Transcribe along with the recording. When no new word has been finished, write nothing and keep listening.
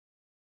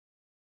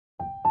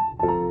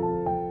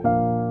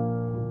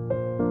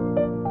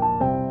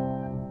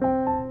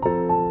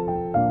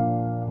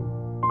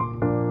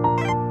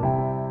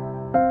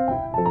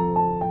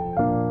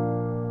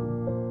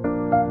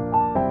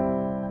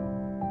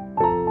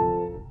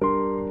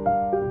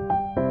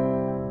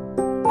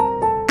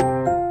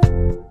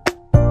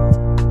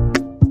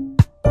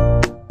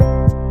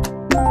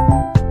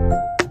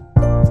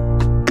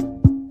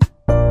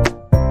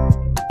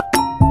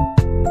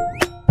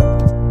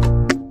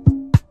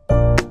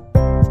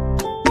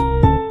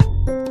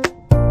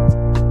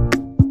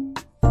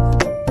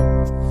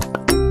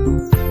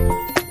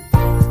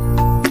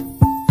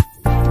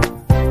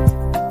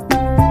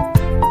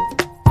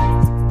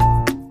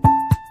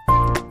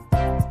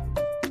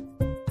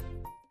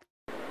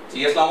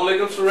जी अस्सलाम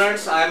वालेकुम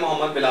students, I am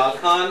Mohammad Bilal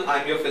Khan, I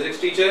am your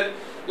physics teacher.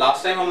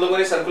 Last time हम लोगों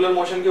ने सर्कुलर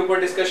मोशन के ऊपर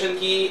डिस्कशन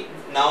की।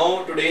 Now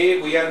today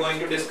we are going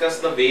to discuss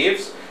the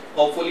waves.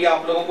 Hopefully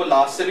आप लोगों को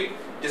लास्ट से भी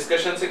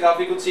डिस्कशन से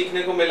काफी कुछ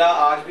सीखने को मिला।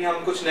 आज भी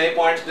हम कुछ नए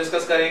पॉइंट्स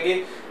डिस्कस करेंगे,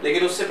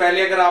 लेकिन उससे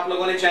पहले अगर आप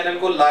लोगों ने चैनल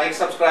को लाइक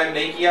सब्सक्राइब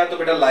नहीं किया तो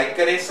बेटा लाइक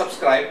करें,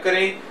 सब्सक्राइब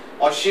करें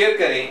और शेयर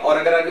करें। और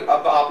अगर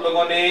अब आप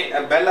लोगों ने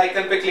बेल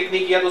आइकन पे क्लिक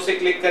नहीं किया तो उसे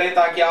क्लिक करें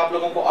ताकि आप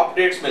लोगों को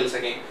अपडेट्स मिल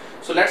सकें।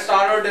 So let's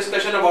start our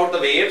discussion about the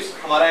waves।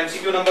 हमारा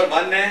MCQ नंबर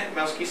 1 है,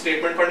 मैं उसकी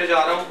स्टेटमेंट पढ़ने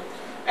जा रहा हूँ।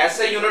 As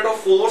a unit of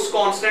force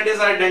constant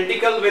is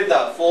identical with the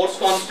force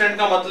constant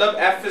का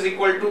मतलब F is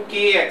equal to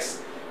kx।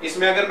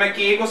 इसमें अगर मैं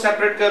k को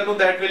सेपरेट कर दूं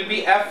that will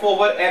be F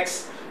over x,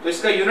 तो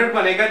इसका यूनिट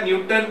बनेगा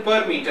न्यूटन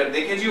पर मीटर।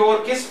 देखें जी,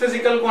 और किस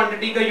फिजिकल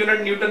क्वांटिटी का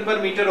यूनिट न्यूटन पर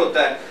मीटर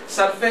होता है?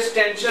 Surface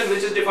tension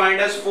which is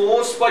defined as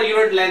force per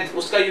unit length,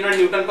 उसका यूनिट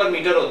न्यूटन पर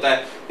मीटर होता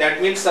है।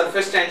 That means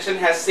surface tension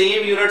has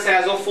same units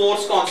as a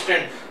force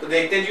constant. तो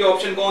देखते हैं जी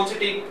ऑप्शन कौन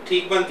सी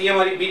ठीक बनती है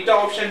हमारी। बीटा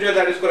ऑप्शन जो है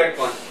that is correct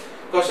one.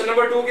 Question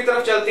number 2 की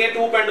तरफ चलते हैं।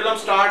 To pendulum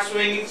start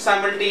swinging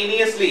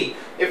simultaneously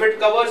if it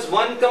covers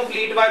one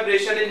complete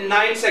vibration in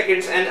 9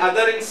 seconds and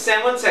other in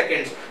 7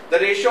 seconds, the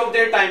ratio of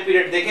their time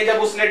period. देखें,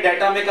 जब उसने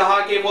data में कहा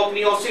कि वो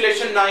अपनी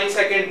ऑसिलेशन 9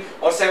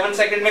 सेकंड और 7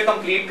 सेकंड में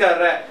कंप्लीट कर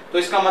रहा है, तो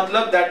इसका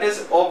मतलब that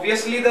is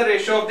obviously the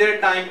ratio of their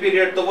time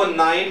period, तो वो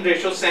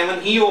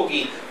 9:7 ही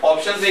होगी।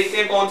 ऑप्शन देखते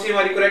हैं कौन सी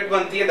हमारी करेक्ट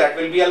बनती है। That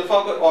will be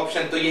alpha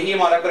option, तो यही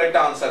हमारा करेक्ट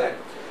आंसर है।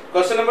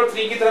 क्वेश्चन नंबर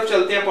 3 की तरफ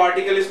चलते हैं।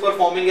 Particle is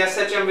performing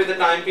SHM with the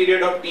time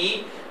period of t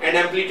and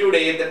amplitude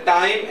a, the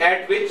time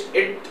at which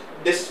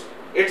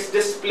its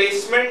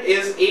displacement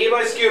is a by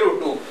square root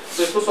 2।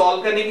 तो इसको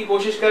सॉल्व करने की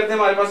कोशिश करते हैं।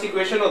 हमारे पास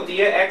इक्वेशन होती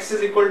है x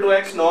is equal to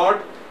x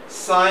naught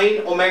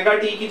sin omega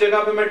t की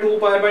जगह पे मैं 2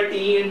 pi by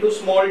t into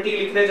small t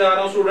लिखने जा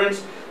रहा हूँ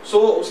स्टूडेंट्स। सो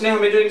उसने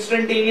हमें जो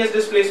इंस्टेंटेनियस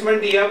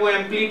डिस्प्लेसमेंट दिया वो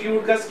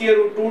एम्पलीट्यूड का स्क्वायर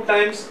रूट 2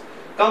 टाइम्स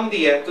कम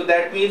दिया है। तो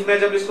दैट मींस मैं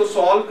जब इसको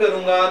सॉल्व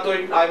करूंगा तो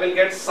I will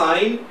get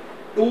sin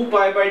 2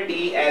 pi by t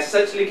as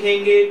such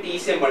लिखेंगे, t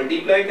से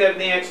मल्टीप्लाई कर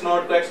दें, x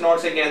नॉट को x नॉट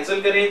से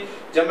कैंसिल करें।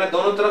 जब मैं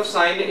दोनों तरफ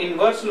साइन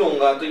इनवर्स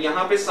लूंगा तो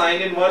यहाँ पे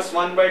साइन इनवर्स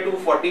 1/2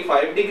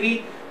 45 डिग्री,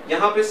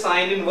 यहाँ पे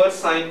साइन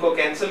इनवर्स साइन को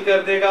कैंसिल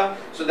कर देगा।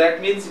 सो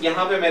दैट मींस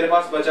यहाँ पे मेरे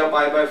पास बचा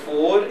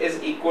π/4 is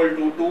equal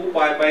to 2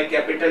 pi by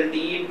capital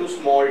T into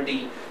small t।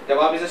 जब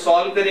आप इसे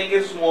सॉल्व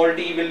करेंगे small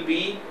t will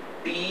be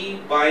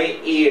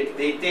t/8।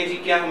 देखते हैं जी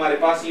क्या हमारे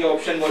पास ये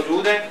ऑप्शन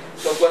मौजूद है।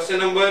 तो क्वेश्चन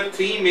नंबर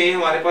 3 में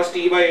हमारे पास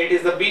t/8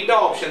 is the beta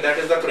option, that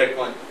is the correct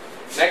one.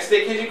 Next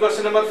देखिए जी,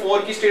 क्वेश्चन नंबर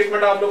 4 की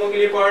स्टेटमेंट आप लोगों के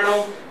लिए पढ़ रहा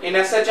हूं। इन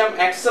SHM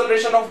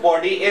acceleration of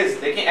body is,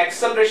 देखिए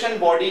एक्सेलरेशन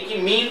बॉडी की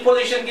मीन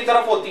पोजीशन की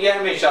तरफ होती है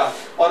हमेशा,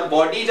 और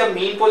बॉडी जब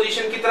मीन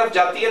पोजीशन की तरफ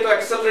जाती है तो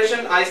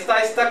एक्सेलरेशन आहिस्ता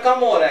आहिस्ता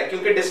कम हो रहा है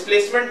क्योंकि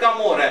डिस्प्लेसमेंट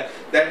कम हो रहा है।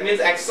 That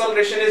means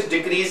acceleration is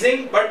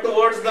decreasing but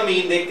towards the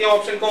mean. देखते हैं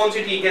ऑप्शन कौन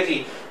सी ठीक है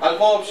जी।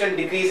 Alpha option,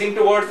 decreasing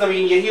towards the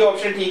mean, यही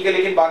ऑप्शन ठीक है,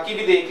 लेकिन बाकी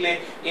भी देख लें।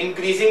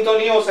 इंक्रीजिंग तो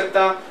नहीं हो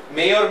सकता,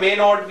 मे और मे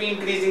नॉट बी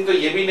इंक्रीजिंग, तो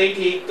ये भी नहीं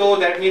ठीक, तो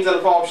दैट मींस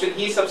अल्फा ऑप्शन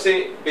ही सबसे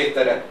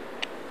बेहतर है।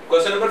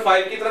 क्वेश्चन नंबर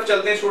 5 की तरफ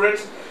चलते हैं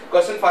स्टूडेंट्स।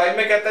 क्वेश्चन 5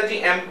 में कहता है जी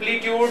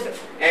amplitude,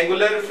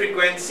 angular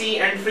frequency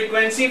and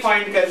frequency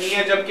find करनी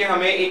है, जबकि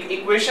हमें एक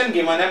इक्वेशन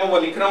गिवन है, मैं वो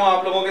लिख रहा हूं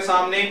आप लोगों के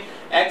सामने।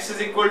 x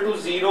इज इक्वल टू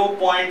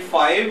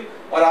 0.5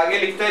 और आगे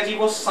लिखता है जी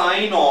वो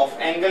साइन ऑफ,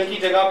 एंगल की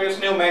जगह पे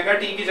उसने ओमेगा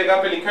t की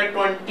जगह पे लिखा है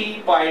 20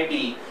 pi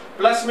t,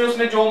 प्लस में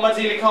उसने जो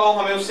मर्जी लिखा हो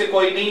हमें उससे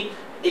कोई नहीं।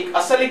 एक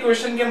असल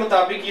इक्वेशन के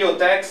मुताबिक ये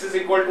होता है x is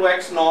equal to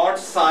x not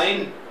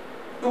sign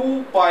 2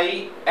 pi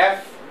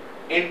f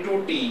into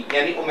t,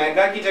 यानी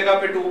ओमेगा की जगह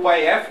पे 2 pi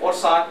f और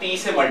साथ t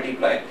से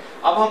मल्टीप्लाई।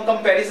 अब हम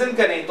कंपैरिजन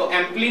करें तो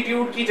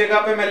एम्पलीट्यूड की जगह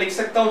पे मैं लिख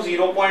सकता हूं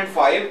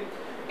 0.5,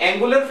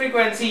 एंगुलर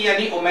फ्रीक्वेंसी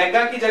यानी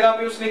ओमेगा की जगह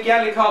पे उसने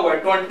क्या लिखा हुआ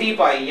है 20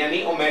 pi,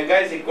 यानी omega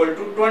is equal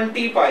to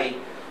 20 pi।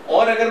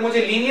 और अगर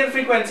मुझे लीनियर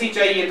फ्रीक्वेंसी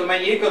चाहिए तो मैं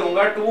ये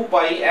करूंगा 2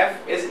 pi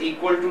f is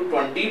equal to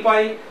 20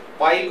 pi,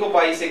 पाई को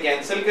पाई से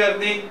कैंसिल कर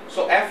दें,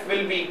 सो f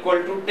will be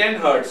equal to 10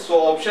 hertz. So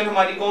option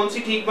हमारी कौन सी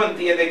ठीक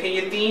बनती है? देखें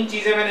ये तीन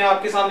चीजें मैंने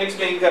आपके सामने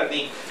एक्सप्लेन कर दी।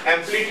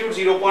 एम्पलीट्यूड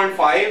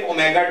 0.5,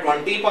 ओमेगा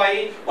 20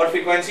 पाई और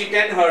फ्रीक्वेंसी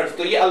 10 हर्ट्ज,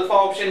 तो ये अल्फा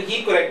ऑप्शन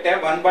ही करेक्ट है।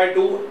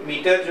 1/2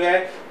 मीटर जो है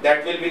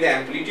that will be the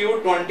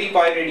amplitude, 20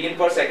 pi radian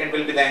पर second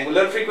will be the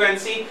angular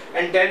frequency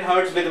and 10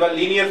 hertz with the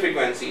linear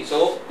frequency.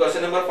 So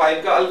question number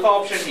 5 का alpha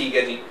option ठीक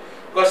है जी।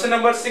 क्वेश्चन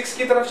नंबर 6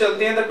 की तरफ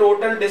चलते हैं। The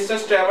total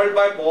distance travelled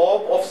by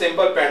Bob of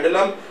simple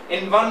pendulum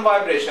in one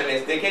vibration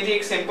is, देखें जी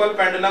एक simple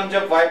pendulum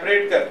जब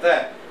वाइब्रेट करता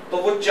है तो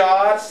वो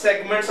 4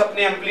 सेगमेंट्स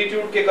अपने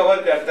एम्पलीट्यूड के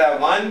कवर करता है,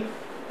 1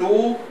 2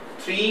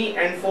 3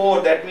 and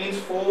 4। That means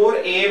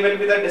 4a will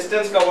be the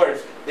distance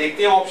covered.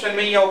 देखते हैं ऑप्शन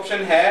में ये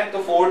ऑप्शन है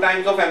तो 4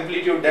 times of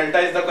amplitude, delta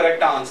is the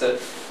correct answer.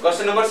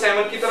 Question number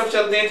 7 की तरफ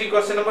चलते हैं जी।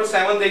 क्वेश्चन नंबर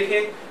 7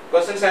 देखें।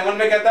 क्वेश्चन 7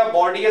 में कहता है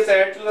body is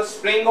attached to the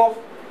spring of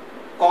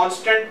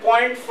constant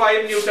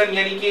 0.5 Newton,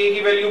 यानी कि a की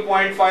वैल्यू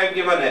 0.5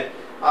 गिवन है।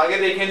 आगे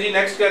देखें जी,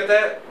 नेक्स्ट कहता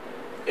है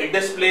इट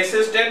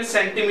डिस्प्लेसेस 10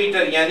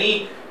 सेंटीमीटर, यानी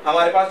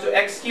हमारे पास जो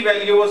x की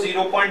वैल्यू वो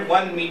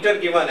 0.1 मीटर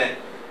गिवन है।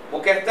 वो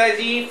कहता है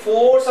जी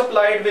फोर्स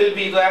अप्लाइड विल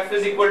बी, तो F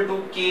is equal to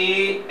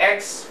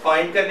kx।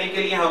 Find करने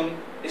के लिए हम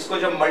इसको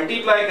जब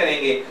मल्टीप्लाई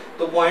करेंगे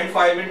तो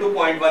 0.5 इंटू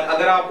 0.1,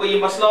 अगर आपको ये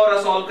मसला हो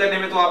रहा सॉल्व करने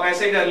में तो आप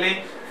ऐसे कर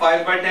लें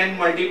 5/10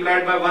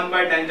 मल्टीप्लाइड बाय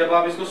 1/10, जब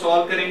आप इसको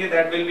सॉल्व करेंगे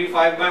that will be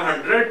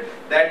 5/100,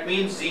 that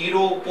means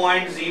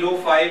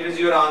 0.05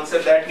 is your answer,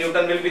 that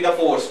Newton will be the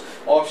force.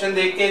 Option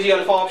देखते हैं जी,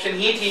 अल्फा ऑप्शन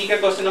ही ठीक है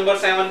क्वेश्चन नंबर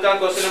 7 का।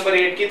 क्वेश्चन नंबर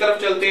 8 की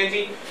तरफ चलते हैं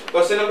जी।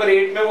 क्वेश्चन नंबर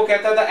 8 में वो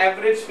कहता है the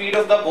average speed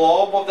of the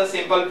Bob of the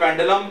simple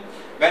pendulum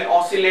when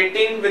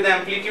oscillating with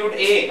amplitude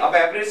a। अब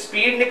एवरेज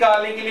स्पीड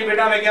निकालने के लिए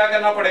बेटा हमें क्या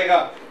करना पड़ेगा,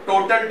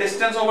 total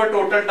distance over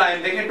total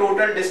time. देखें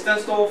टोटल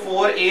डिस्टेंस तो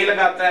 4a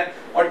लगाता है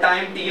और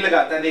टाइम t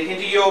लगाता है। देखें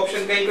जी ये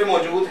ऑप्शन कहीं पे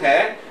मौजूद है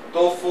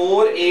तो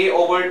 4a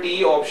ओवर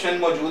t ऑप्शन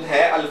मौजूद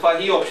है, अल्फा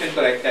ही ऑप्शन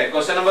करेक्ट है।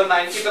 क्वेश्चन नंबर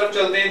 9 की तरफ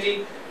चलते हैं जी।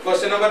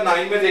 क्वेश्चन नंबर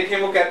 9 में देखें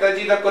वो कहता है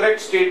जी the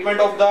correct statement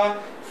of the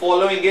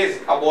following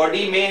is a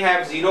body may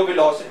have zero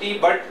velocity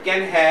but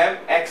can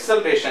have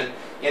acceleration,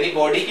 यानी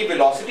बॉडी की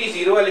वेलोसिटी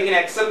जीरो है लेकिन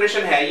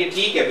एक्सेलरेशन है, ये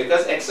ठीक है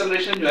बिकॉज़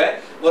एक्सेलरेशन जो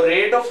है वो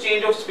rate of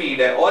change of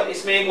speed है। और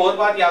इसमें एक और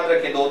बात याद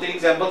रखें, दो तीन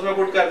एग्जांपल्स मैं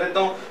पुट कर देता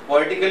हूं।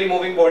 वर्टिकली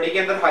मूविंग बॉडी के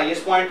अंदर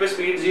हाईएस्ट पॉइंट पे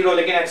स्पीड जीरो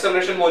लेकिन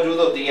एक्सेलरेशन मौजूद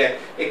होती है।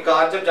 एक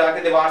कार जब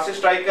जाके दीवार से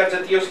स्ट्राइक कर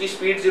जाती है उसकी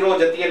स्पीड जीरो हो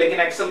जाती है लेकिन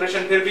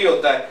एक्सेलरेशन फिर भी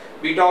होता है।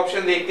 बीटा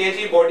ऑप्शन देखते हैं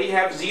जी, body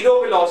have zero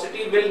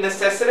velocity will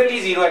necessarily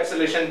zero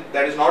acceleration,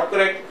 that is not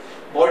correct.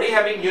 Body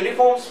having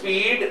uniform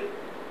speed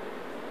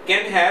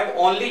can have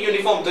only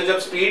uniform, तो जब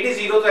स्पीड ही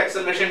जीरो तो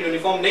एक्सेलरेशन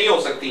यूनिफॉर्म नहीं हो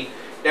सकती।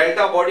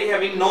 Delta body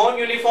having non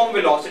uniform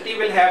velocity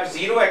will have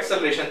zero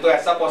acceleration, तो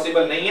ऐसा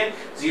possible नहीं है।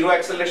 जीरो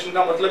एक्सेलरेशन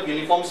का मतलब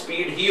यूनिफॉर्म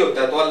स्पीड ही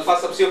होता है, तो अल्फा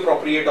सबसे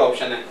अप्रोप्रिएट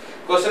ऑप्शन है।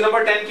 क्वेश्चन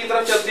नंबर 10 की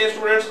तरफ चलते हैं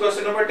स्टूडेंट्स।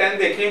 क्वेश्चन नंबर 10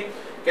 देखें,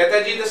 कहता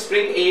है जी the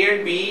spring A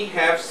and B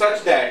have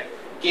such that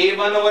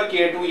K1 over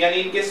K2,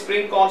 यानी इनके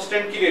स्प्रिंग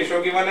कांस्टेंट की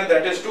रेशियो गिवन है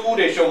दैट इज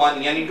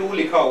 2:1, यानी 2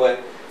 लिखा हुआ है,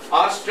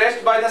 are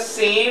stretched by the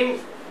same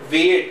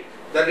wait,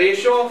 the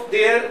ratio of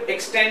their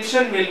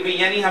extension will be,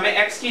 यानी हमें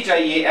x की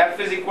चाहिए, F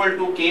is equal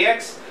to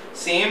kx,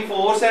 same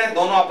force है,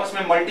 दोनों आपस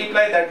में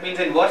multiply, that means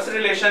inverse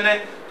relation है,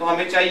 तो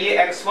हमें चाहिए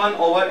x1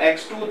 over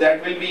x2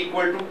 that will be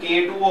equal to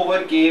k2 over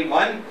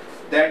k1,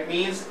 that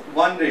means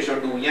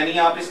 1:2, यानी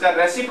आप इसका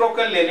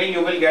रेसिप्रोकल ले लें,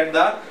 you will get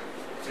the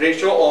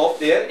ratio of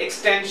their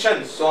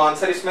extension. So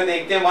answer इसमें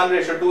देखते हैं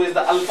 1:2 is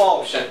the alpha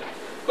option.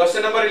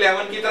 Question number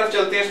 11 की तरफ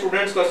चलते हैं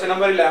स्टूडेंट्स। क्वेश्चन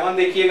नंबर 11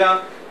 देखिएगा,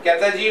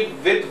 कहता है जी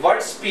with what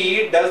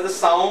speed does the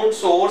sound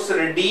source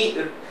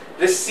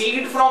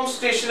recede from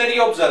stationary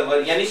observer,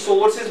 यानी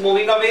source is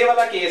moving away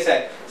वाला केस है।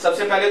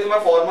 सबसे पहले तो मैं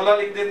फॉर्मूला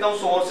लिख देता हूँ,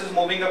 source is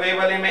moving away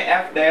वाले में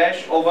f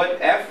dash over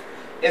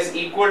f is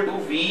equal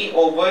to v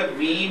over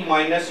v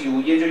minus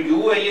u, ये जो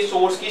u है ये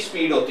source की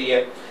स्पीड होती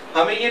है।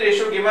 हमें ये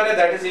रेशियो गिवन है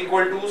दैट इज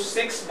इक्वल टू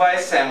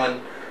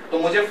 6/7, तो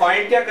मुझे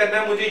फाइंड क्या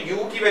करना है, मुझे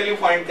u की वैल्यू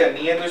फाइंड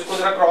करनी है, तो इसको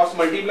जरा क्रॉस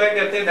मल्टीप्लाई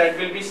करते हैं, that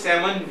will be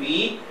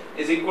 7v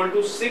is equal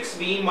to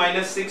 6v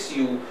minus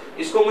 6u,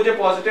 इसको मुझे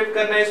पॉजिटिव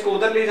करना है, इसको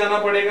उधर ले जाना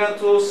पड़ेगा,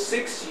 तो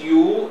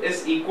 6u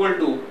is equal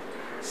to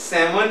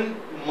 7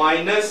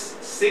 minus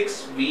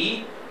 6v,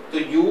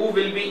 तो u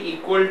will be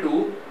equal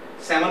to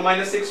 7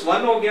 minus 6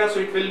 1 हो गया,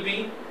 so it will be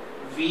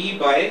v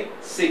by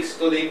 6।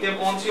 तो देखते हैं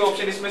कौन सी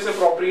ऑप्शन इसमें से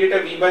अप्रोप्रिएट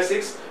है, v by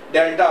 6,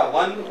 delta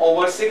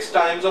 1/6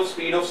 times of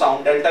speed of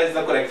sound, delta is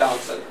the correct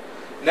answer.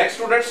 Next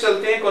students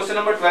चलते हैं क्वेश्चन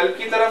नंबर 12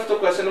 की तरफ। तो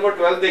क्वेश्चन नंबर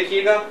 12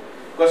 देखिएगा,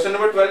 क्वेश्चन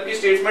नंबर 12 की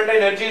स्टेटमेंट है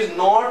energy is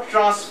not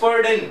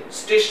transferred in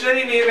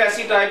stationary wave,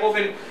 ऐसी टाइप ऑफ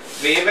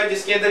वेव है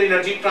जिसके अंदर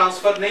एनर्जी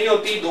ट्रांसफर नहीं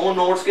होती, दो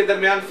नोड्स के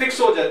दरमियान फिक्स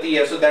हो जाती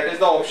है, so that is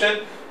the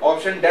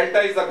option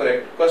delta is the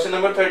correct. Question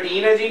number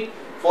 13 है जी,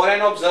 for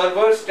an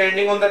observer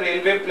standing on the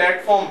railway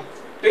platform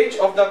pitch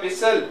of the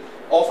whistle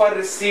of a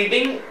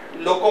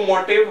receding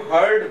locomotive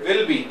heard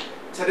will be,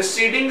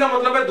 receding का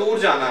मतलब है दूर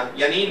जाना,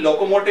 यानी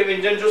locomotive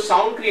engine जो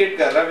sound create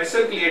कर रहा है,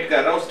 व्हिसल क्रिएट कर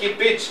रहा है, उसकी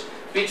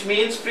पिच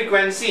मींस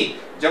फ्रीक्वेंसी,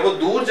 जब वो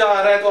दूर जा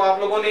रहा है तो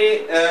आप लोगों ने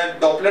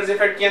डॉपलर्स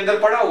इफेक्ट के अंदर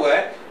पढ़ा हुआ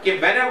है कि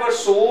whenever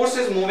source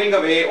is moving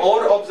away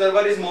और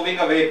observer is moving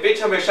away,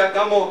 pitch हमेशा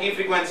कम होगी,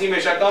 फ्रीक्वेंसी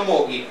हमेशा कम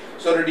होगी,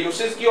 सो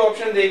रिड्यूसेस की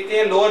ऑप्शन देखते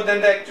हैं, lower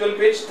than the actual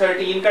pitch,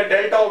 13 का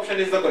delta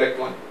option is the correct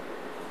one.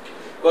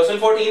 Question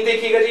 14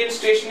 देखिएगा जी, इन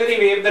stationary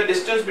wave the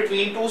distance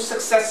between two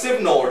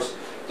successive nodes,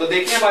 तो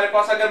देखिए हमारे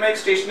पास अगर मैं एक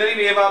स्टेशनरी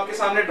वेव आपके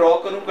सामने ड्रॉ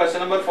करूं, क्वेश्चन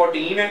नंबर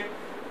 14 है,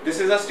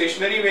 this is a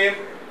stationary wave,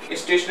 इस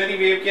स्टेशनरी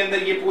वेव के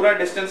अंदर ये पूरा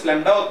डिस्टेंस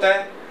लैम्डा होता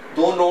है,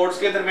 दो नोड्स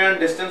के दरमियान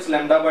डिस्टेंस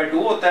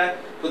λ/2 होता है,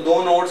 तो दो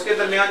नोड्स के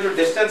दरमियान जो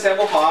डिस्टेंस है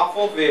वो हाफ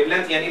ऑफ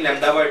वेवलेंथ यानी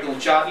λ/2,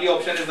 Charlie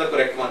option is the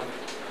correct one.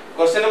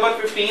 Question number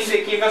 15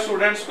 देखिएगा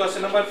स्टूडेंट्स,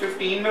 क्वेश्चन नंबर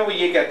 15 में वो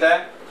ये कहता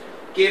है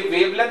कि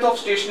wavelength of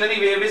stationary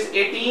wave is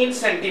 18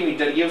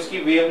 centimetre, ये उसकी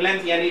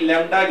वेवलेंथ यानी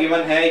लैम्डा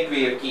गिवन है एक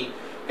वेव की।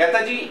 कहता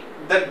जी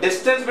the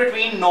distance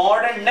between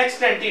node and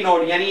next anti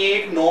node, यानी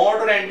एक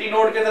नोड और एंटी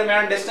नोड के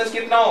दरमियान डिस्टेंस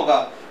कितना होगा,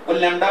 वो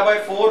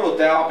λ/4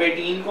 होता है, आप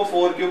 18 को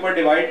 4 के ऊपर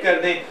डिवाइड कर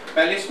दें,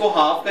 पहले इसको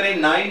हाफ करें,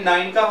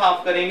 9 का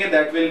हाफ करेंगे,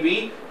 दैट विल बी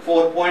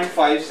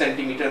 4.5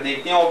 सेंटीमीटर।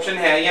 देखते हैं ऑप्शन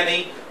है या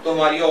नहीं, तो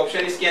हमारी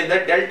ऑप्शन इसके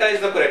अंदर delta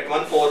is the correct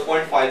one,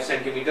 4.5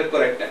 centimetre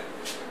correct है।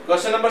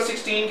 क्वेश्चन नंबर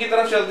 16 की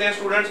तरफ चलते हैं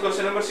स्टूडेंट्स।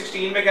 क्वेश्चन नंबर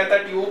 16 में कहता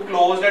है tube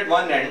closed eight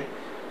one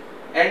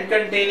and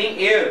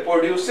containing air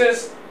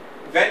produces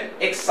when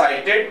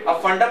excited a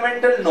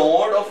fundamental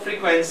node of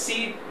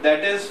frequency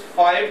that is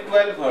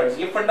 512 Hz,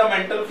 ये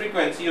fundamental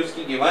frequency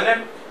उसकी given है.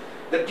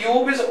 The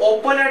tube is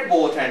open at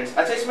both ends.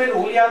 अच्छा इसमें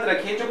rule याद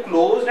रखिए, जो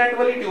closed end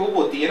वाली tube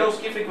होती है ना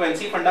उसकी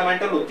फ्रीक्वेंसी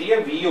फंडामेंटल होती है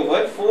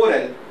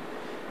V/4L,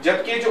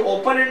 जबकि जो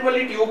ओपन एंड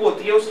वाली ट्यूब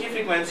होती है उसकी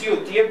फ्रीक्वेंसी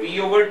होती है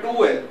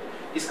V/2L.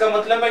 इसका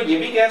मतलब मैं ये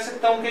भी कह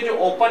सकता हूँ कि जो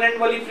ओपन एंड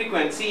वाली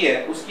फ्रीक्वेंसी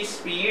है उसकी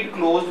स्पीड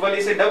क्लोज्ड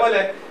वाले से डबल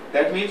है.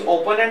 दैट मींस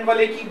ओपन एंड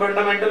वाले की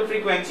फंडामेंटल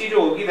फ्रीक्वेंसी जो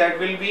होगी that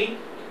will be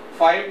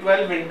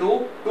 512 into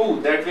 2,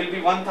 that will be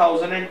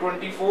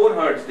 1024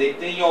 Hz.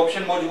 देखते हैं ये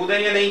ऑप्शन मौजूद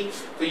है या नहीं.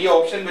 तो ये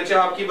ऑप्शन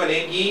बच्चा आपकी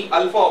बनेगी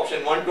alpha option,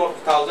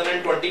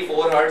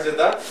 1024 Hz is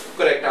the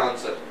correct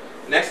answer.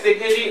 Next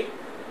देखिए जी,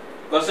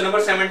 क्वेश्चन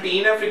नंबर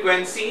 17 है,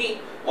 frequency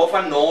of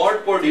a node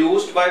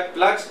produced by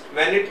flux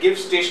when it gives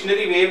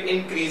stationary wave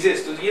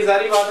increases. तो ये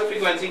सारी बात है,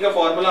 फ्रीक्वेंसी का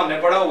फॉर्मूला हमने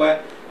पढ़ा हुआ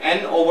है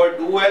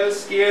n/2L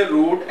square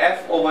root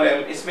f/m.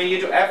 इसमें ये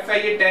जो f है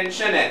ये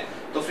टेंशन है,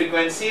 तो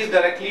frequency is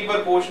directly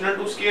proportional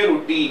to square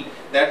root t.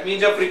 That means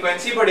जब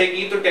फ्रीक्वेंसी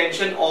बढ़ेगी तो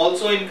टेंशन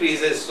आल्सो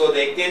इंक्रीजेस. तो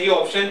देखते हैं जी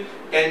option,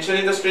 tension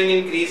in the string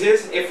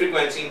increases if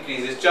frequency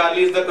increases.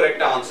 Charlie is the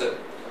correct answer.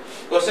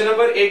 Question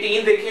number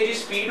 18 देखिए जी,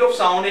 speed of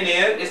sound in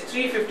air is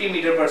 350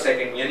 metre पर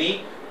second. यानी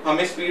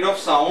हमें speed of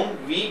sound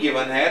v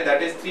given है,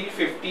 that is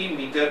 350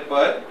 metre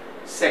पर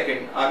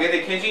second. आगे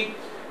देखें जी,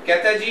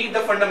 कहता है जी the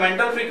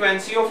fundamental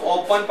frequency of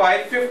open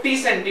pipe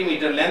 50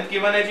 centimetre, length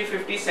given है जी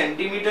 50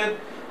 सेंटीमीटर.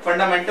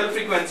 फंडामेंटल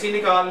फ्रीक्वेंसी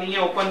निकालनी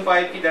है ओपन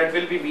पाइप की, दैट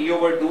विल बी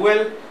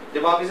V/2L.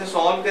 जब आप इसे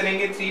सॉल्व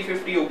करेंगे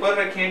 350 ऊपर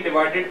रखें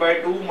divided by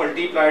 2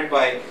 multiplied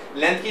by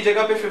length की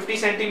जगह पे 50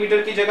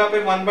 सेंटीमीटर की जगह पे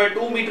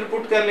 1/2 मीटर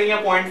पुट कर लें या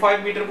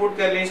 0.5 मीटर पुट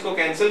कर लें, इसको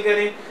कैंसिल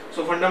करें.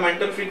 सो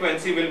fundamental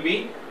frequency will be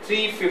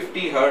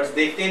 350 Hz.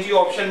 देखते हैं जी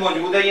ऑप्शन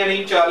मौजूद है या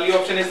नहीं. Charlie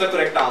option is the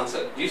correct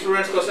answer. Ji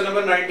students, question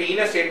number 19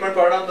 है, स्टेटमेंट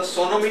पढ़ रहा हूं, the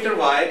sonometer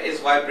wire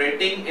is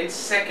vibrating in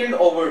second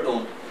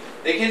overtone.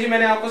 देखिए जी,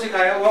 मैंने आपको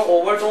सिखाया हुआ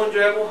ओवरटोन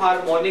जो है वो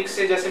हार्मोनिक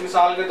से, जैसे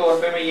मिसाल के तौर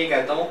पे मैं ये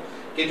कहता हूँ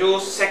कि जो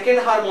सेकंड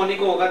हार्मोनिक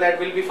होगा that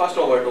will be first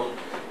overtone,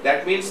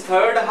 that means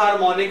third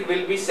harmonic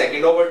will be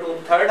second overtone.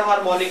 Third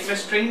harmonic में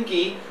स्ट्रिंग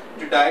की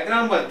जो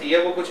डायग्राम बनती है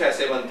वो कुछ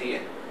ऐसे बनती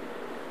है.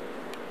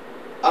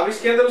 अब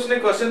इसके अंदर उसने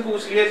क्वेश्चन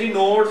पूछ लिया जी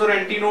नोड्स और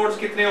एंटी नोड्स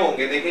कितने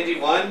होंगे. देखिए जी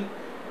 1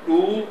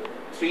 2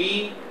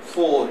 3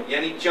 4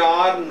 यानी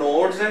 4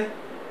 नोड्स हैं,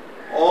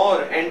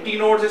 और एंटी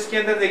नोड्स इसके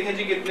अंदर देखें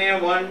जी कितने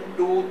हैं, 1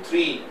 2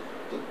 3,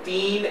 तो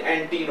 3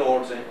 एंटी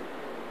नोड्स हैं.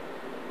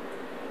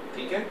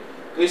 ठीक है,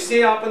 तो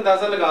इससे आप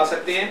अंदाजा लगा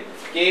सकते हैं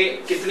कि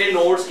कितने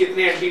नोड्स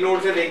कितने एंटी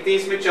नोड्स हैं. देखते हैं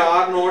इसमें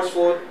 4 नोड्स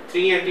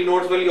 3 एंटी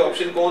नोड्स वाली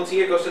ऑप्शन कौन सी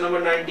है क्वेश्चन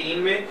नंबर 19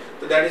 में,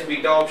 तो that is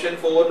beta option,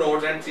 4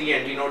 nodes and 3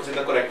 anti nodes is the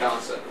correct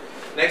answer.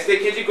 Next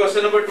देखिए जी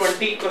क्वेश्चन नंबर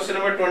 20. क्वेश्चन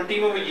नंबर 20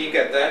 में वो ये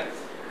कहता है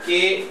कि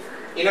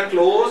इन a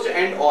closed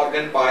end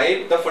organ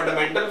pipe the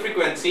fundamental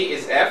frequency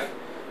is f.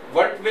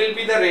 What will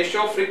be the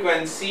ratio of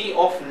frequency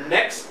of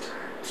next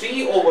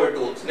 3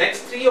 overtones.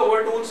 Next 3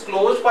 overtones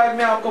closed pipe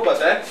में आपको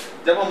पता है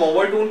जब हम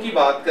ओवरटोन की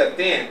बात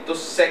करते हैं तो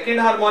सेकंड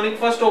हार्मोनिक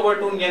फर्स्ट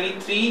ओवरटोन यानी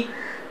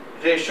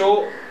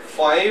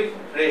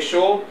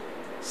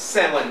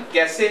 3:5:7.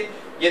 कैसे,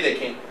 ये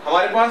देखें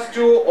हमारे पास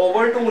जो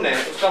ओवरटोन है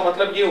उसका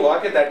मतलब ये हुआ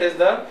कि that is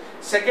the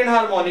second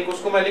harmonic.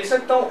 उसको मैं लिख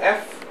सकता हूं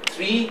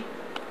f3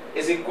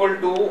 is equal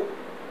to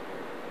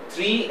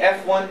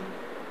 3f1.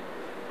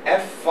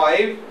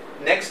 f5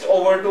 next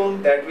overtone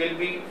that will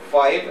be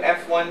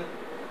 5f1.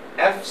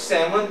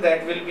 f7 that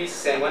will be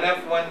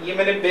 7f1. ये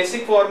मैंने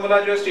बेसिक फार्मूला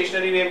जो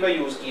स्टेशनरी वेव का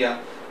यूज किया.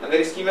 अगर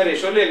इसकी मैं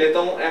रेशो ले लेता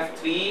हूँ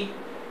f3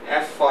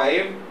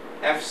 f5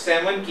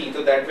 f7 की, तो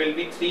that will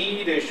be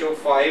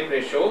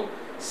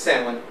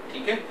 3:5:7.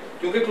 ठीक है,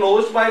 क्योंकि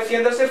क्लोज्ड पाइप के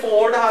अंदर सिर्फ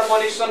ओड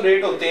हार्मोनिक्स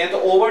जनरेट होते हैं, तो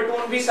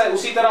ओवरटोन भी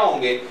उसी तरह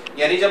होंगे.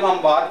 यानी जब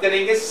हम बात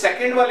करेंगे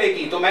सेकंड वाले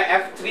की तो मैं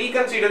f3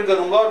 कंसीडर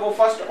करूंगा और वो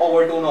फर्स्ट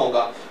ओवरटोन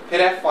होगा,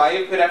 फिर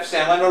f5 फिर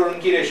f7 और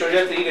उनकी रेशो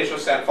जो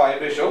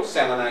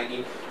 3:5:7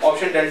 आएगी.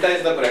 Option delta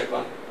is the correct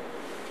one.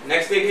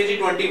 Next देखिए जी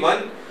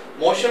 21.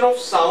 Motion of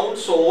sound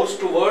source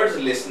towards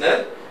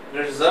listener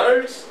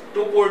results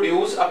to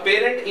produce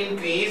apparent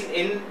increase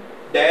in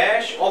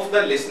dash of the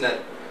listener.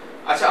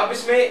 अच्छा, अब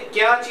इसमें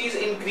क्या चीज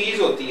इंक्रीज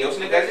होती है,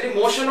 उसने कहा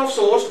motion of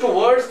source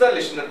towards the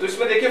listener. तो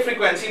इसमें देखिए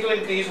फ्रीक्वेंसी तो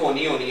इंक्रीज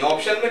होनी है.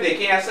 ऑप्शन में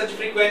देखिए ऐसा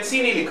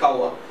फ्रीक्वेंसी नहीं लिखा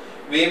हुआ,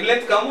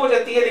 वेवलेंथ कम हो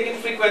जाती है लेकिन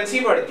फ्रीक्वेंसी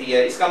बढ़ती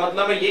है. इसका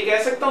मतलब मैं ये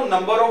कह सकता हूं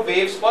नंबर ऑफ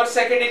वेव्स पर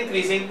सेकंड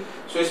इंक्रीजिंग.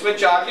 सो इसमें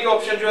चार्ली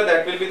ऑप्शन जो है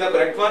that will be the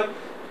correct one,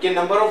 कि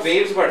नंबर ऑफ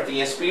वेव्स बढ़ती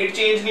हैं, स्पीड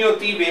चेंज नहीं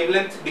होती,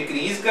 वेवलेंथ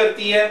डिक्रीज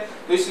करती है.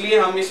 तो इसलिए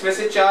हम इसमें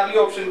से चार्ली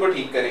ऑप्शन को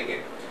ठीक करेंगे.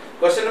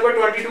 क्वेश्चन नंबर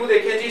 22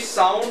 देखिए जी,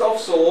 sound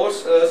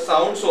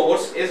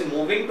source is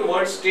moving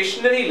towards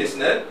stationery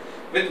listener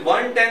with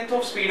 1/10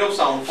 of speed of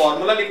sound.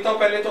 Formula लिखता हूं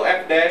पहले, तो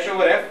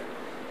f'/f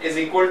is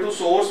equal to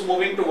source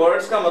moving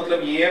towards का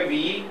मतलब ये है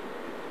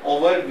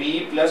v/v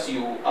plus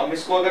u. अब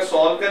इसको अगर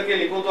सॉल्व करके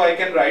लिखूं तो I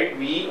can write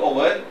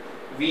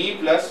v/v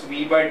plus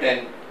v/10.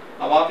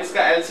 अब आप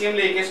इसका एलसीएम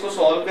लेके इसको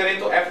सॉल्व करें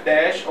तो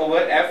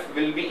f'/f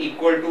will be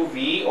equal to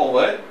v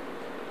over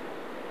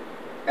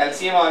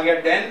LCM आ गया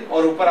 10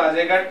 और ऊपर आ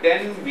जाएगा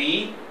 10v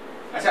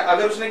अच्छा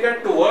अगर उसने कहा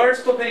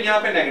टुवर्ड्स तो फिर यहाँ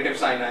पे नेगेटिव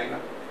साइन आएगा,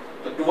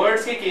 तो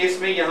टुवर्ड्स के केस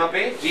में यहाँ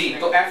पे जी,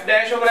 तो f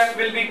dash over f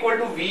will be equal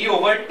to v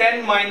over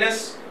 10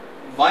 minus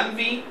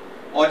 1v,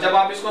 और जब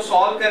आप इसको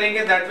सॉल्व करेंगे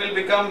दैट विल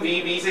बिकम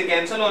v से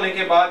कैंसिल होने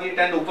के बाद ये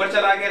 10 ऊपर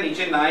चला गया,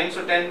 नीचे 9,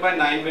 सो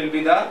 10/9 will be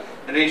the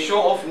ratio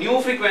of new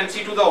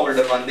frequency to the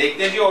older one.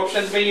 देखते हैं जी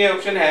ऑप्शंस में ये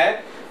ऑप्शन है,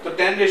 तो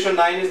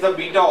 10:9 इज द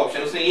बीटा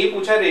ऑप्शन। उसने ये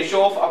पूछा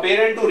ratio of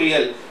apparent to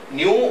real,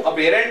 new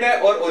apparent है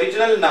और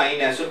ओरिजिनल 9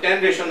 है, सो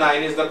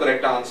 10:9 इज द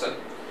करेक्ट आंसर।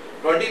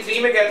 23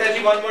 में कहता है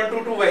जी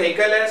 1122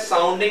 व्हीकल है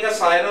sounding a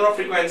siren of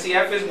frequency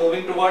f is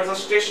moving towards a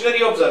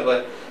stationary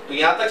observer, तो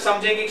यहां तक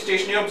समझें कि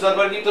स्टेशनरी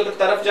ऑब्जर्वर की तो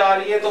तरफ जा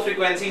रही है तो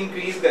फ्रीक्वेंसी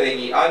इंक्रीज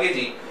करेगी। आगे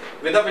जी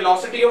with a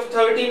velocity of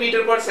 30 meter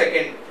per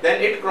second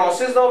then it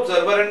crosses the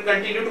observer and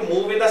continue to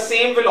move with the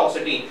same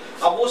velocity,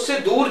 अब वो उससे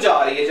दूर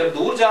जा रही है, जब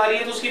दूर जा रही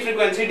है तो उसकी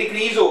फ्रीक्वेंसी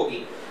डिक्रीज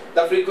होगी।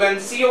 The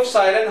frequency of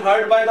siren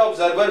heard by the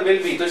observer will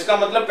be, तो इसका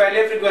मतलब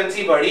पहले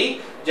फ्रीक्वेंसी बढ़ी,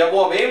 जब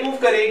वो अवे मूव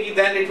करेगी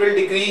then it will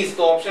decrease,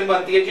 तो ऑप्शन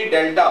बनती है जी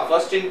delta,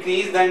 first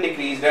increase then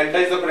decrease, delta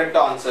is the correct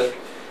answer.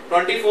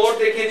 24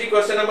 देखिए जी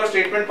क्वेश्चन नंबर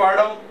स्टेटमेंट पढ़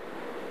रहा हूं।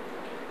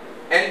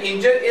 An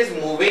engine is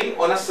moving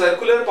on a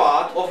circular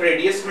path of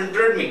radius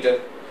 100 meter,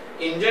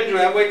 engine जो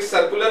है वो एक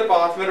सर्कुलर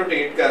पाथ में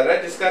रोटेट कर रहा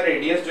है जिसका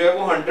रेडियस जो है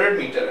वो 100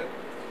 मीटर है।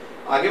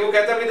 आगे वो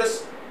कहता है विद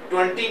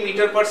 20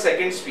 मीटर पर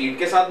सेकंड स्पीड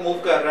के साथ मूव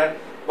कर रहा है।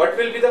 What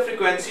will be the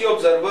frequency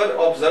observer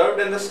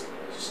observed in the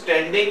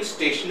standing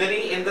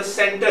stationery in the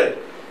centre.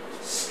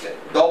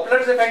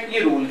 Doppler's effect ये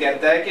रूल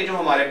कहता है कि जो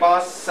हमारे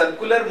पास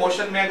सर्कुलर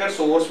मोशन में अगर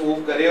सोर्स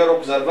मूव करे और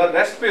ऑब्जर्वर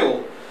रेस्ट पे हो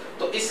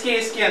तो इस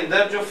केस के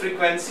अंदर जो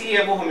फ्रीक्वेंसी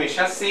है वो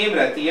हमेशा सेम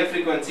रहती है,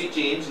 फ्रीक्वेंसी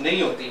चेंज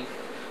नहीं होती।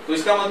 तो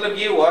इसका मतलब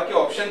ये हुआ कि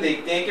ऑप्शन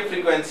देखते हैं कि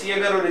फ्रीक्वेंसी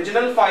अगर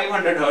ओरिजिनल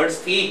 500 हर्ट्ज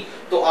थी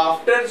तो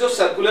आफ्टर जो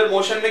सर्कुलर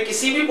मोशन में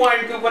किसी भी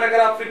पॉइंट के ऊपर अगर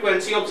आप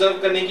फ्रीक्वेंसी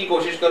ऑब्जर्व करने की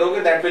कोशिश करोगे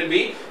दैट विल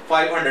बी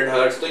 500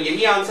 हर्ट्ज, तो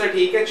यही आंसर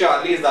ठीक है,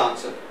 Charlie is the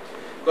answer.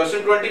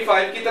 Question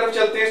 25 की तरफ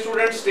चलते हैं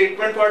स्टूडेंट,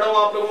 स्टेटमेंट पढ़ रहा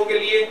हूं आप लोगों के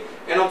लिए।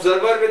 An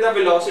observer with a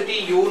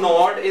velocity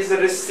u0 is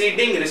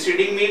receding,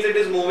 receding means it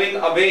is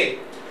moving away,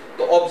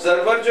 तो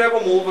ऑब्जर्वर जो है वो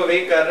मूव अवे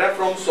कर रहा है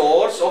from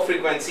source of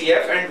frequency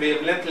f and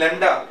wavelength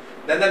lambda,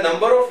 then the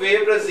number of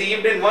wave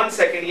received in 1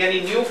 second, यानी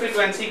new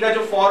frequency का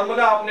जो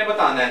फॉर्मूला आपने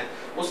बताना है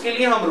उसके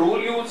लिए हम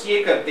रूल यूज ये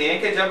करते हैं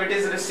कि जब इट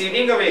इज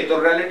रिसीडिंग अवे तो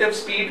रिलेटिव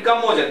स्पीड कम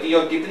हो जाती है,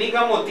 और कितनी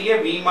कम होती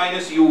है v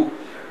minus u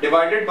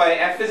divided by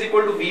f is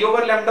equal to v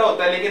over lambda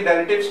होता है, लेकिन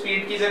रिलेटिव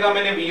स्पीड की जगह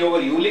मैंने v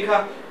ओवर u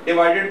लिखा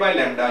डिवाइडेड बाय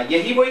लैम्डा।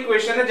 यही वो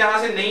इक्वेशन है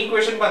जहां से नई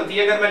इक्वेशन बनती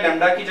है, अगर मैं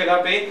लैम्डा की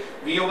जगह पे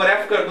v ओवर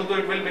f कर दूं तो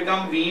it will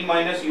become v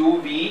minus u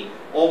v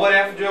over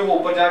f जो है वो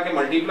ऊपर जाके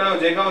मल्टीप्लाई हो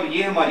जाएगा और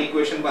ये हमारी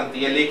इक्वेशन बनती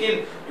है। लेकिन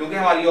क्योंकि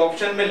हमारी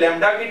ऑप्शन में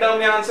लैम्डा की टर्म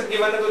में आंसर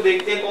गिवन है तो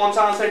देखते हैं कौन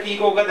सा आंसर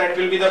ठीक होगा, that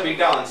will be the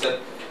beta answer.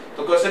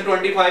 तो क्वेश्चन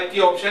 25 की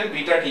ऑप्शन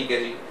बीटा ठीक है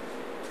जी।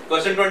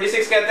 क्वेश्चन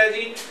 26 कहता है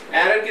जी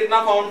एरर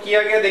कितना फाउंड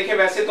किया गया, देखिए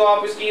वैसे तो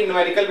आप इसकी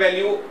न्यूमेरिकल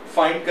वैल्यू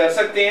फाइंड कर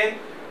सकते हैं।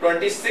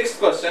 26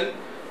 क्वेश्चन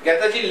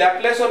कहता है जी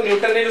लैपलेस और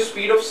न्यूटन ने जो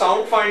स्पीड ऑफ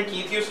साउंड फाइंड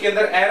की थी उसके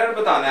अंदर एरर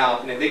बताना है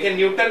आपने। देखिए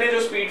न्यूटन ने जो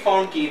स्पीड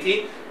फाउंड की थी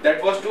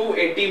दैट वाज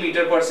 280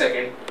 मीटर पर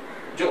सेकंड,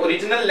 जो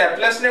ओरिजिनल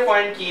लैपलेस ने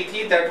फाइंड की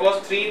थी दैट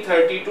वाज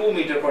 332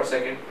 मीटर पर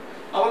सेकंड।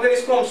 अब अगर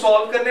इसको हम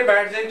सॉल्व करने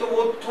बैठ जाएं तो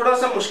वो थोड़ा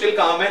सा मुश्किल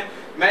काम है,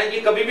 मैं ये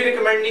कभी भी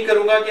रिकमेंड नहीं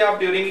करूंगा कि आप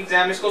ड्यूरिंग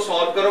एग्जाम इसको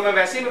सॉल्व करो, मैं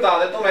वैसे ही बता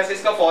देता हूं। वैसे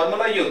इसका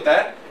फॉर्मूला ये होता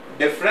है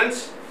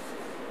difference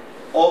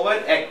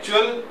over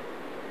actual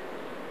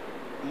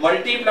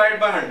multiplied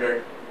by 100।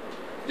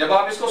 जब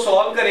आप इसको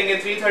सॉल्व करेंगे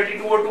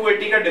 332 और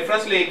 280 का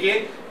डिफरेंस लेके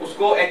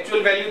उसको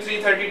एक्चुअल वैल्यू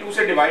 332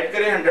 से डिवाइड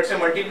करें, 100 से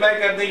मल्टीप्लाई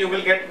कर दें, you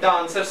will get the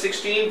answer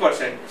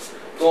 16%।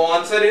 तो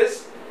आंसर इज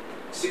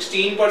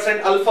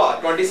 16% अल्फा।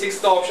 26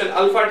 का ऑप्शन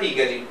अल्फा ठीक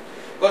है जी।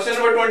 क्वेश्चन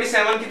नंबर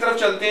 27 की तरफ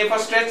चलते हैं।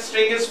 First stretch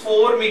string is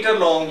 4 metre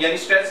long, यानी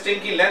स्ट्रेच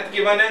स्ट्रिंग की लेंथ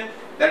गिवन है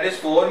दैट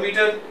इज 4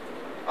 मीटर।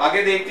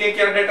 आगे देखते हैं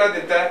क्या डाटा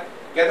देता है।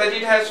 कहता है जी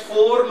it has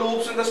 4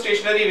 loops in the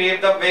stationary wave,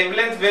 the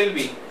wavelength will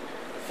be.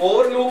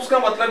 4 loops का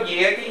मतलब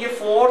ये है कि ये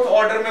फोर्थ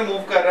ऑर्डर में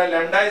मूव कर रहा है,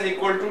 lambda is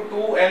equal to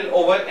 2l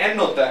over n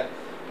होता है।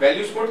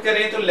 वैल्यूज पुट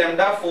करें तो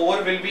lambda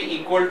 4 will be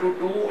equal to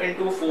 2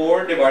 into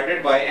 4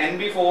 divided by n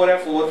भी 4 है,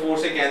 4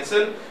 से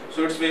cancel,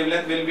 so it's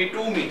wavelength will be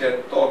 2 metre.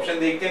 तो ऑप्शन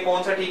देखते हैं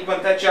कौन सा ठीक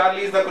बनता है,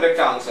 Charlie is the correct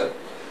answer.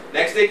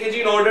 Next देखिए जी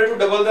in order to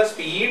double the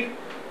speed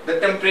the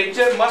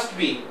temperature must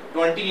be.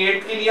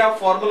 28 के लिए आप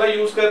फार्मूला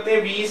यूज करते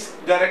हैं v is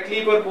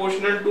directly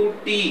proportional to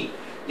t,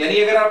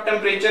 यानी अगर आप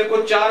टेम्परेचर को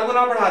 4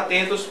 गुना बढ़ाते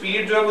हैं तो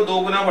स्पीड जो है वो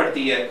 2 गुना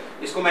बढ़ती है।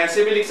 इसको मैं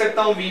ऐसे भी लिख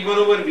सकता हूं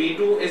v1 over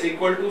v2 is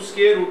equal to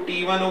square root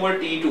t1 over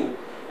t2।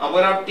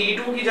 अगर आप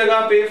t2 की जगह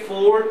पे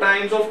 4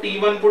 टाइम्स ऑफ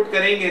t1 पुट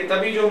करेंगे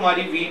तभी जो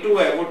हमारी v2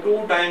 है वो 2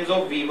 टाइम्स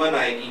ऑफ v1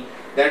 आएगी।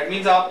 दैट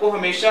मींस आपको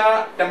हमेशा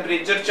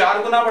टेम्परेचर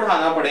 4 गुना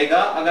बढ़ाना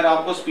पड़ेगा अगर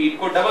आपको स्पीड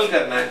को डबल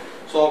करना है।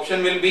 So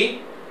option will be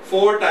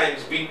 4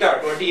 times beta.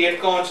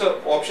 28 का आंसर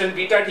ऑप्शन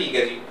बीटा ठीक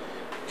है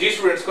जी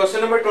स्टूडेंट्स।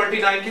 क्वेश्चन नंबर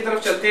 29 की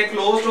तरफ चलते हैं।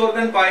 Closed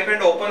organ pipe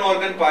and open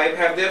organ pipe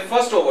have their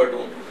first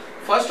overtone.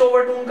 First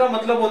overtone का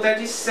मतलब होता है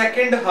जी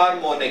सेकंड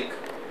हार्मोनिक।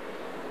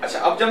 अच्छा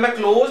अब जब मैं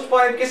क्लोज्ड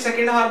पाइप के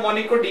सेकंड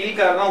हार्मोनिक को डील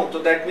कर रहा हूं तो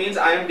that means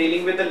I am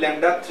dealing with the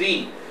lambda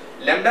 3,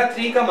 lambda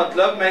 3 का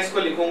मतलब मैं इसको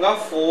लिखूंगा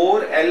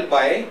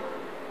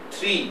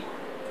 4l/3,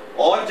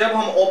 और जब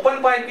हम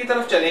ओपन पाइप की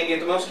तरफ चलेंगे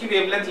तो मैं उसकी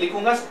वेवलेंथ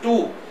लिखूंगा 2,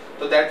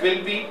 तो दैट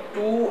विल बी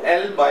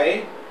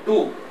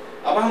 2l/2।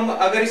 अब हम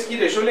अगर इसकी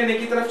रेशो लेने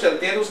की तरफ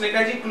चलते हैं तो उसने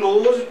कहा जी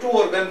क्लोज टू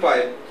ऑर्गन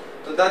पाइप,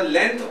 तो the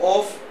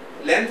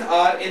length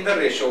are in the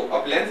ratio.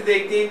 अब लेंथ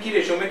देखते हैं इनकी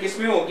रेशो में किस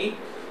में होगी,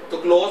 तो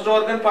क्लोज्ड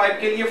ऑर्गन पाइप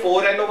के लिए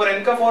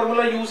 4l/n का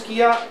फार्मूला यूज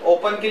किया,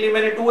 ओपन के लिए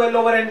मैंने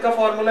 2l/n का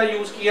फार्मूला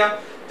यूज किया।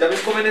 जब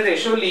इसको मैंने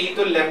रेशो ली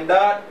तो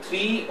लैम्डा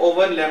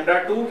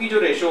 3/λ2 की जो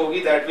रेशो होगी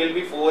that will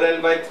be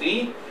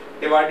 4l/3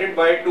 divided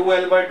by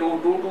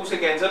 2l/2, 2 से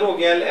कैंसिल हो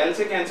गया, l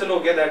से कैंसिल हो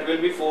गया, दैट विल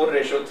बी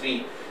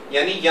 4:3।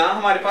 यानी यहाँ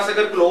हमारे पास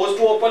अगर क्लोज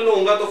टू ओपन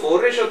लूंगा तो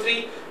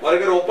 4:3, और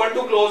अगर ओपन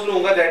टू क्लोज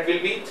लूंगा दैट विल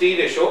बी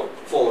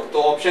 3:4।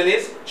 तो option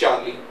is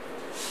Charlie.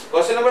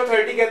 Question number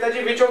 30 कहता है जी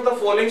which of the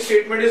following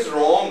statement is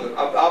wrong.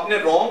 अब आपने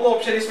रॉन्ग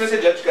ऑप्शन इसमें से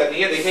जज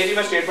करनी है। देखें जी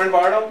मैं स्टेटमेंट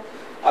पढ़ रहा हूँ।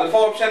 अल्फा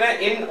ऑप्शन है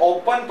in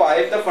open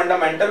pipe the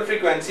fundamental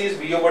frequency is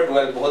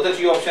v/2l, बहुत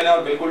अच्छी ऑप्शन है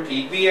और बिल्कुल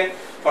ठीक भी है।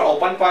 फॉर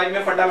ओपन पाइप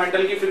में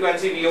फंडामेंटल की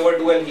फ्रीक्वेंसी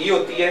v/2l ही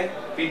होती है।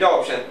 Beta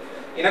option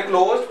in a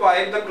closed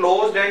pipe the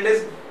closed end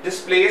is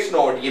displace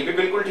node, ये भी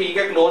बिल्कुल ठीक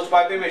है। क्लोज्ड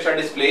पाइप में हमेशा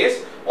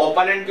डिस्प्लेस,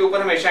 ओपन एंड के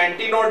ऊपर हमेशा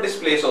एंटी नोड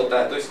डिस्प्लेस होता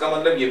है, तो इसका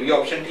मतलब ये भी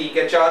ऑप्शन ठीक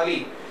है।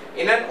 Charlie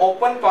in an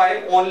open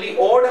pipe only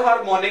odd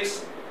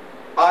harmonics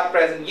are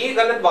present, ये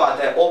गलत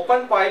बात है।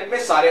 ओपन पाइप में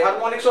सारे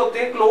हार्मोनिक्स होते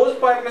हैं, क्लोज्ड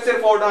पाइप में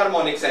सिर्फ ऑड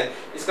हार्मोनिक्स हैं।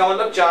 इसका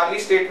मतलब चार्ली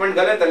स्टेटमेंट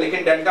गलत है,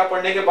 लेकिन डेल्टा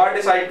पढ़ने के बाद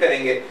डिसाइड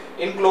करेंगे।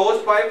 इन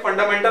closed pipe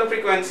fundamental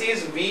frequency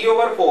is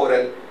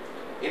v/4l,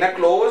 in a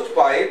closed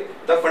pipe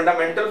the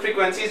fundamental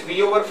frequency is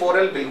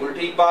v/4l, बिल्कुल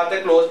ठीक बात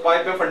है। क्लोज्ड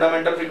पाइप में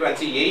फंडामेंटल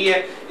फ्रीक्वेंसी यही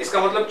है। इसका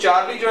मतलब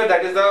चार्ली जो है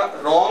that is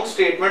the wrong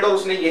statement, और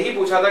उसने यही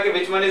पूछा था कि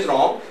विच वन इज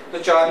रॉन्ग, तो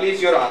चार्ली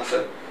इज योर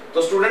आंसर।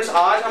 तो स्टूडेंट्स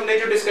आज हमने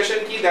जो डिस्कशन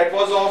की that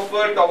was of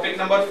topic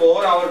number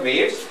 4 our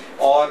waves,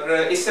 और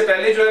इससे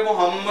पहले जो है वो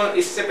हम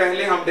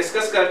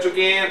डिस्कस कर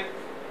चुके हैं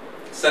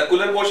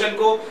सर्कुलर मोशन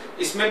को।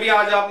 इसमें भी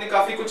आज आपने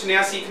काफी कुछ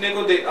नया सीखने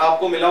को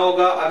आपको मिला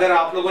होगा। अगर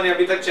आप लोगों ने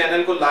अभी तक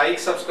चैनल को लाइक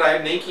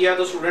सब्सक्राइब नहीं किया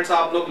तो स्टूडेंट्स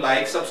आप लोग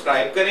लाइक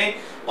सब्सक्राइब करें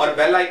और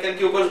बेल आइकन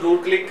के ऊपर जरूर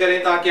क्लिक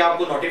करें ताकि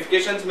आपको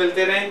नोटिफिकेशंस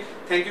मिलते रहें।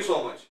 Thank you so much.